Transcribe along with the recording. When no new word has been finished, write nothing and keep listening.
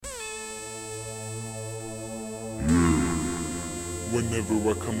Whenever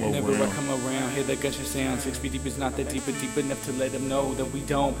I come around, hear the gunshot sound. 6 feet deep is not that deep, but deep enough to let them know that we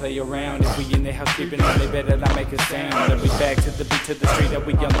don't play around. If we in the house creeping on, they better not make a sound. Then we back to the beat, to the street, that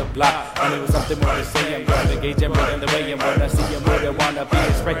we on the block. And there was something more to say. I'm going to gauge everything the way. And when I see them, where they wanna be,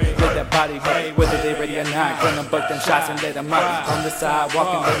 it's spray. Let that body break, whether they ready or not. Gonna buck them shots and let them out. On the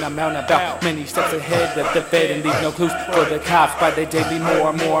sidewalk, and then I'm out and about. Many steps ahead of the fed and leave no clues for the cops. By the daily, more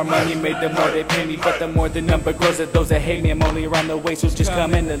and more money made, the more they pay me. But the more the number grows of those that hate me, I'm only around the way, so just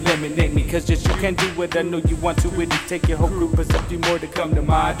come and eliminate me. Cause just you can't do what I know you want to. It take your whole group of something more to come to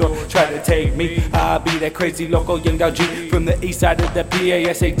my door. Try to take me, I'll be that crazy local young dog G from the east side of the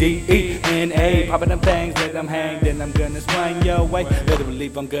PASADENA. Popping them things, let them hang, then I'm gonna swing your way. Better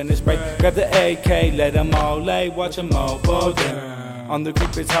believe I'm gonna spray. Grab the AK, let them all lay, watch them all fall down. On the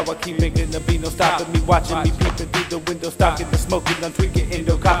creep is how I keep making the beat, no stopping me, watching me peeping through the window, stalking the smoking, I'm tweaking,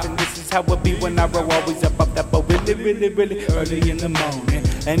 endo coughing. This is how it be when I roll, always up that boat, really early in the morning.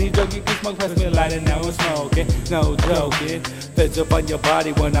 Any drug you can smoke, pass me a light and now I'm smoking, no joking. Feds up on your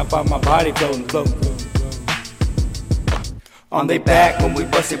body when I find my body floating. On they back when we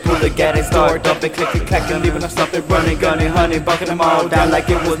bust it, pull the gat and start dumping, clicking, clacking, leaving us something running, gunning, hunting, bucking them all down like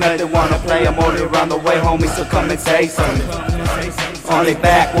it was nothing. Wanna play, I'm only around the way, homie, so come and say something. On they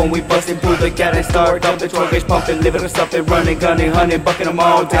back when we bust it, pull the gat and start dumping, 12 gauge pumping, leaving us something running, gunning, hunting, bucking them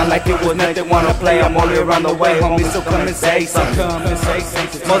all down like it was nothing. Wanna play, I'm only around the way, homie, so come and say something.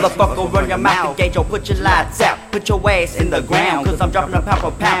 Motherfucker, run your mouth, gauge, or put your lights out, put your ass in the ground, cause I'm dropping a pound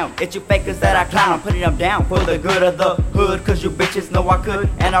for pound. It's you fakers that I clown, I'm putting them down for the good of the hood, cause you bitches know I could,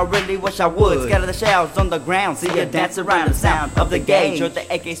 and I really wish I would. Scatter the shells on the ground, see you dance around the sound of the gauge or the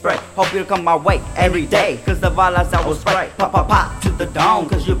AK spray. Hope you come my way every day, cause the violence I will spray. Pop, pop, pop to the dome,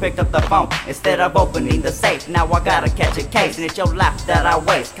 cause you picked up the phone instead of opening the safe. Now I gotta catch a case, and it's your life that I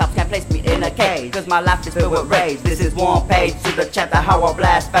waste. Cops can't place me in a cage, cause my life is filled with rage. This is one page to the chapter how I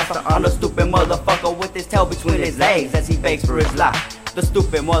blast faster on a stupid motherfucker with his tail between his legs as he begs for his life. The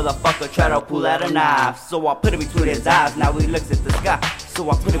stupid motherfucker try to pull out a knife, so I put it between his eyes, now he looks at the sky. So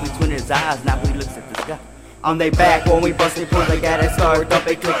I put it between his eyes, now he looks at the sky. On they back when we bust it, pull the gat and start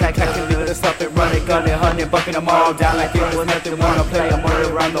dumping, click, clack, clacking, leaving us up and running, gunning, hunting, bucking them all down like it was nothing. Wanna play, I'm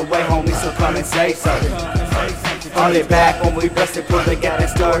running around the way, homie, so come and say something. On they back when we bust it, pull the gat and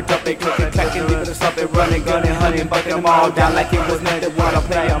start dumping, click, clacking, leaving us up and running, gunning, hunting, bucking them all down like it was nothing. Wanna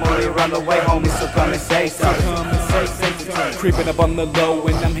play, I'm running around the way, homie, so come and say something. Creeping up on the low,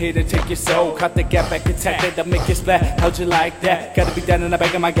 and I'm here to take your soul. Caught the gap back, attack it, I make you splat. How'd you like that? Gotta be down in the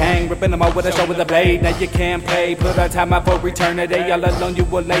back of my gang, ripping them out with a show with a blade. Now you can't play, put our time out for eternity. All alone you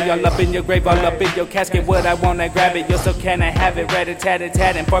will lay, all up in your grave, all up in your casket. What I wanna grab it, yo, so can I have it?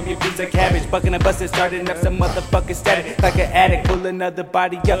 Rat-a-tat-a-tat, and farm your piece of cabbage. Bucking and busting, starting up some motherfucking static. Like an addict, pull another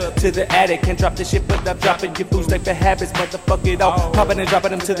body up to the attic. Can't drop the shit, but I'm dropping your boots like the habits. Motherfuck it all, popping and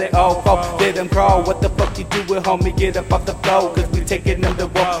dropping them till they all fall. Let them crawl, what the fuck you do with homie? Get up off the floor, cause we taking them to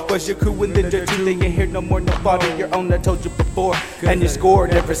war. Where's your crew in the dirt? They ain't here no more, no fault of your own, I told you before. And your score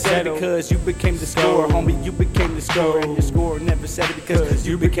never said it, because you became the score. Homie, you became the score, and your score never said it, because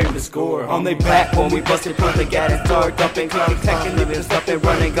you became the score. On they back when we busted, pull the gat and start dumping, clicking, clacking, leaving us up and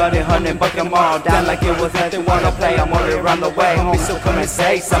running, gunning, hunting, bucking them all down like it was nothing. Wanna play, I'm only around the way, homie, so come and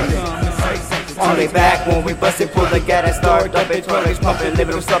say something. On they back when we busted, pull the gat and start dumping, 12 gauge pumping,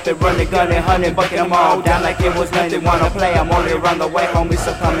 leaving us up and running, gunning, hunting, bucking them all down like it was nothing. Wanna play, I'm only around the way, homie,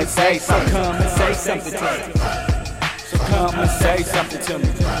 so come and say something. So come and say something to me. So come and say something to me.